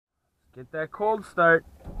Get that cold start.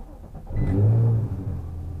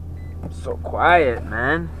 So quiet,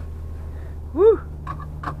 man. Woo!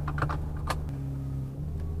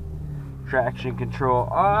 Traction control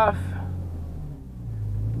off.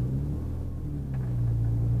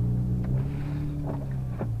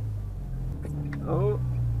 Oh,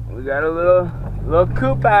 we got a little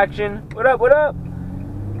coupe action. What up, what up?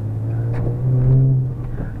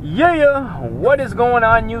 Yeah, what is going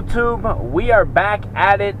on, YouTube? We are back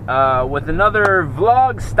at it with another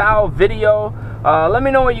vlog style video. Let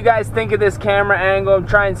me know what you guys think of this camera angle. I'm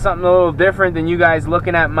trying something a little different than you guys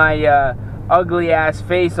looking at my ugly ass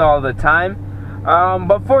face all the time.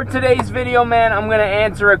 But for today's video, man, I'm gonna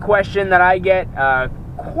answer a question that I get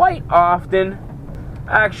quite often.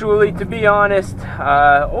 Actually, to be honest,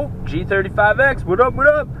 oh, G35X, what up, what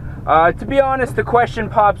up? To be honest, the question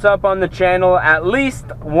pops up on the channel at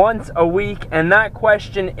least once a week, and that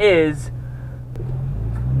question is,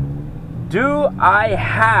 do I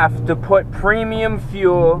have to put premium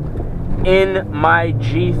fuel in my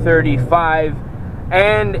G35?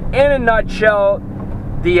 And in a nutshell,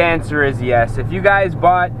 the answer is yes. If you guys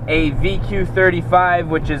bought a VQ35,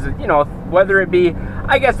 which is, you know, whether it be,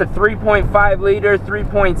 I guess, a 3.5 liter,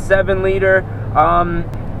 3.7 liter,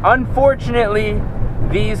 unfortunately,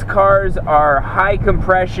 these cars are high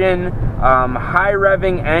compression, high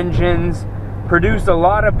revving engines, produce a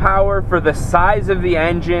lot of power for the size of the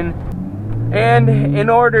engine, and in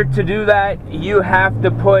order to do that, you have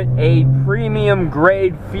to put a premium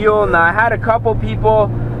grade fuel. Now, I had a couple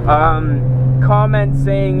people comment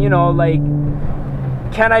saying, you know, like,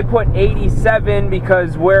 can I put 87,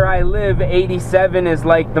 because where I live, 87 is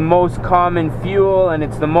like the most common fuel and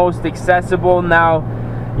it's the most accessible. Now,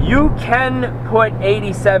 you can put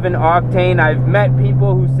 87 octane. I've met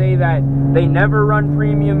people who say that they never run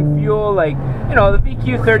premium fuel. Like, you know, the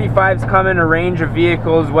VQ35s come in a range of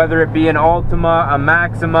vehicles, whether it be an Altima, a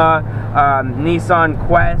Maxima, Nissan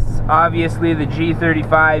Quests, obviously the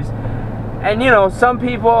G35s. And, you know, some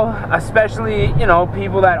people, especially, you know,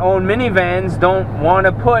 people that own minivans, don't want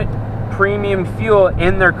to put premium fuel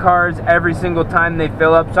in their cars every single time they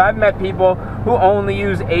fill up. So I've met people who only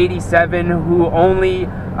use 87, who only,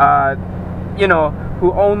 you know,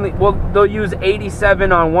 well, they'll use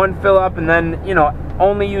 87 on one fill up and then, you know,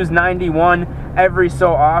 only use 91 every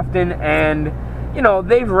so often, and, you know,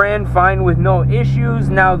 they've ran fine with no issues.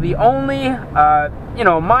 Now, the only, you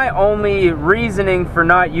know, my only reasoning for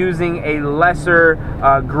not using a lesser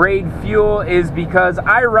grade fuel is because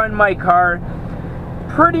I run my car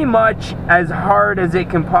pretty much as hard as it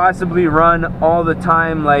can possibly run all the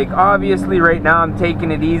time. Like, obviously right now I'm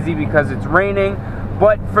taking it easy because it's raining,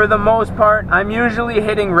 but for the most part I'm usually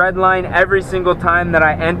hitting red line every single time that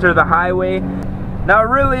I enter the highway. Now,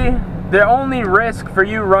 really, the only risk for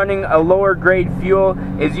you running a lower grade fuel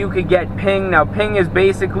is you could get ping. Now, ping is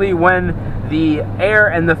basically when the air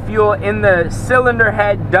and the fuel in the cylinder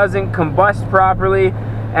head doesn't combust properly,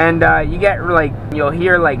 and you get, like, you'll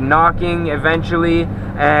hear like knocking eventually.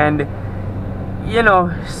 And, you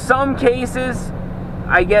know, some cases,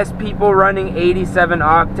 I guess people running 87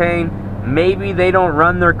 octane, maybe they don't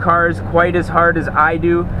run their cars quite as hard as I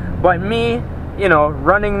do, but me, you know,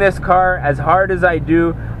 running this car as hard as I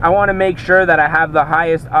do, I want to make sure that I have the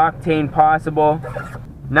highest octane possible.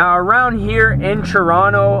 Now, around here in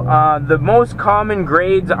Toronto, the most common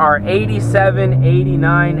grades are 87,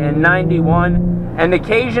 89, and 91. And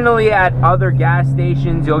occasionally at other gas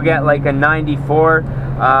stations, you'll get like a 94,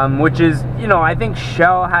 which is, you know, I think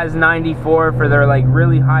Shell has 94 for their like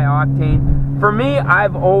really high octane. For me,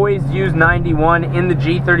 I've always used 91 in the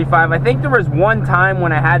G35. I think there was one time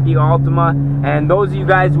when I had the Altima, and those of you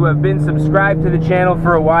guys who have been subscribed to the channel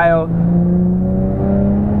for a while,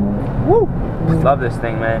 woo, love this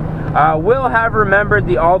thing, man, will have remembered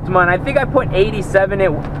the Altima. And I think I put 87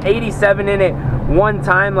 in it one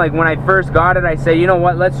time. Like, when I first got it, I said, you know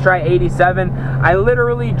what, let's try 87. I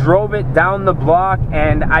literally drove it down the block,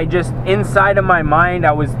 and I just, inside of my mind,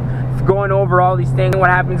 I was going over all these things. What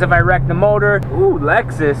happens if I wreck the motor? Ooh,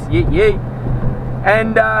 Lexus, yay.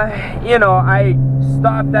 And you know, I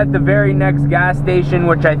stopped at the very next gas station,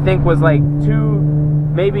 which I think was like 2,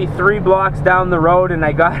 maybe 3 blocks down the road, and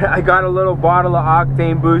I got a little bottle of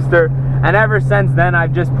octane booster, and ever since then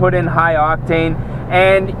I've just put in high octane.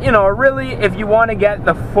 And, you know, really, if you want to get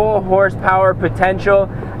the full horsepower potential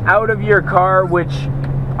out of your car, which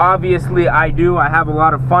obviously I do, I have a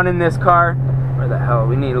lot of fun in this car. Where the hell,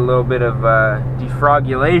 we need a little bit of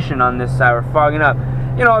defrogulation on this side, we're fogging up.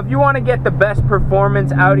 You know, if you want to get the best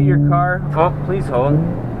performance out of your car, oh, please hold,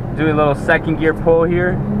 do a little second gear pull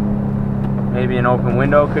here. Maybe an open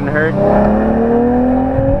window couldn't hurt.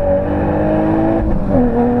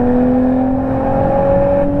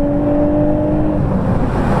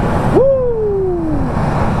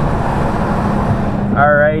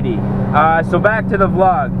 to the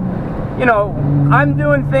vlog. You know, I'm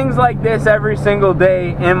doing things like this every single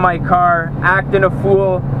day in my car, acting a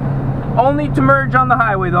fool, only to merge on the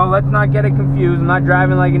highway though. Let's not get it confused. I'm not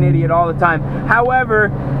driving like an idiot all the time.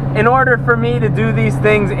 However, in order for me to do these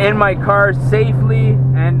things in my car safely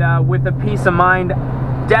and with a peace of mind,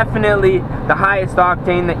 definitely the highest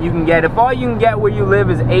octane that you can get. If all you can get where you live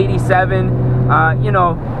is 87, you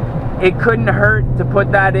know, it couldn't hurt to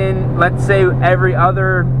put that in, let's say, every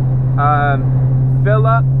other fill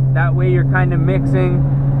up. That way you're kind of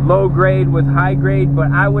mixing low grade with high grade,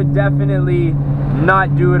 but I would definitely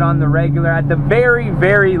not do it on the regular. At the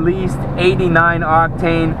very least 89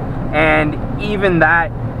 octane, and even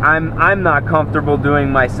that I'm not comfortable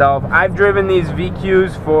doing myself. I've driven these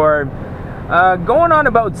VQs for going on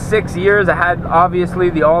about 6 years. I had obviously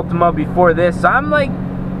the Altima before this, so I'm like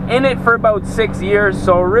in it for about 6 years,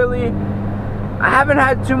 so really I haven't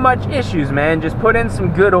had too much issues, man. Just put in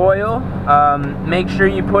some good oil, make sure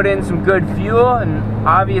you put in some good fuel, and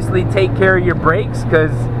obviously take care of your brakes,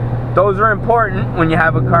 because those are important when you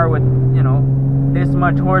have a car with, you know, this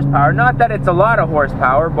much horsepower. Not that it's a lot of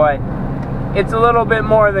horsepower, but it's a little bit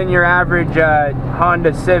more than your average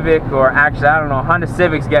Honda Civic, or actually, I don't know, Honda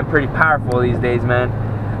Civics get pretty powerful these days, man.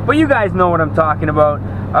 But you guys know what I'm talking about.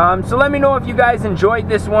 So let me know if you guys enjoyed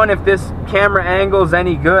this one, if this camera angle's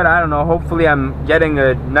any good. I don't know, hopefully I'm getting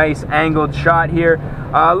a nice angled shot here.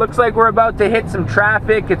 Looks like we're about to hit some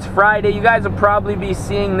traffic. It's Friday. You guys will probably be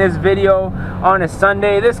seeing this video on a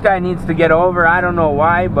Sunday. This guy needs to get over. I don't know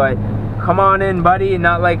why, but come on in, buddy.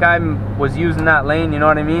 Not like I was using that lane, you know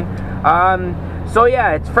what I mean? So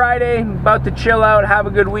yeah, it's Friday, about to chill out, have a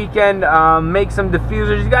good weekend, make some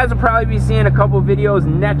diffusers. You guys will probably be seeing a couple videos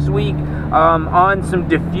next week on some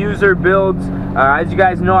diffuser builds. As you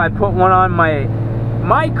guys know, I put one on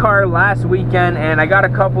my car last weekend, and I got a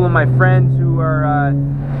couple of my friends who are,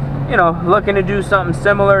 you know, looking to do something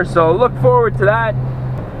similar, so look forward to that.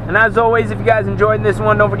 And as always, if you guys enjoyed this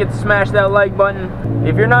one, don't forget to smash that like button.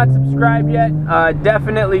 If you're not subscribed yet,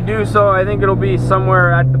 definitely do so. I think it'll be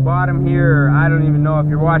somewhere at the bottom here, or I don't even know. If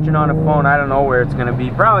you're watching on a phone, I don't know where it's gonna be.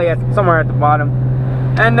 Probably somewhere at the bottom.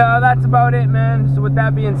 And that's about it, man. So with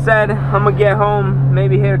that being said, I'm gonna get home,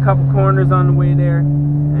 maybe hit a couple corners on the way there,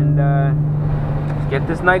 and just get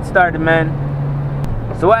this night started, man.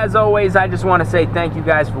 So as always, I just want to say thank you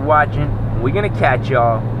guys for watching. We're gonna catch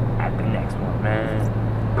y'all at the next one, man.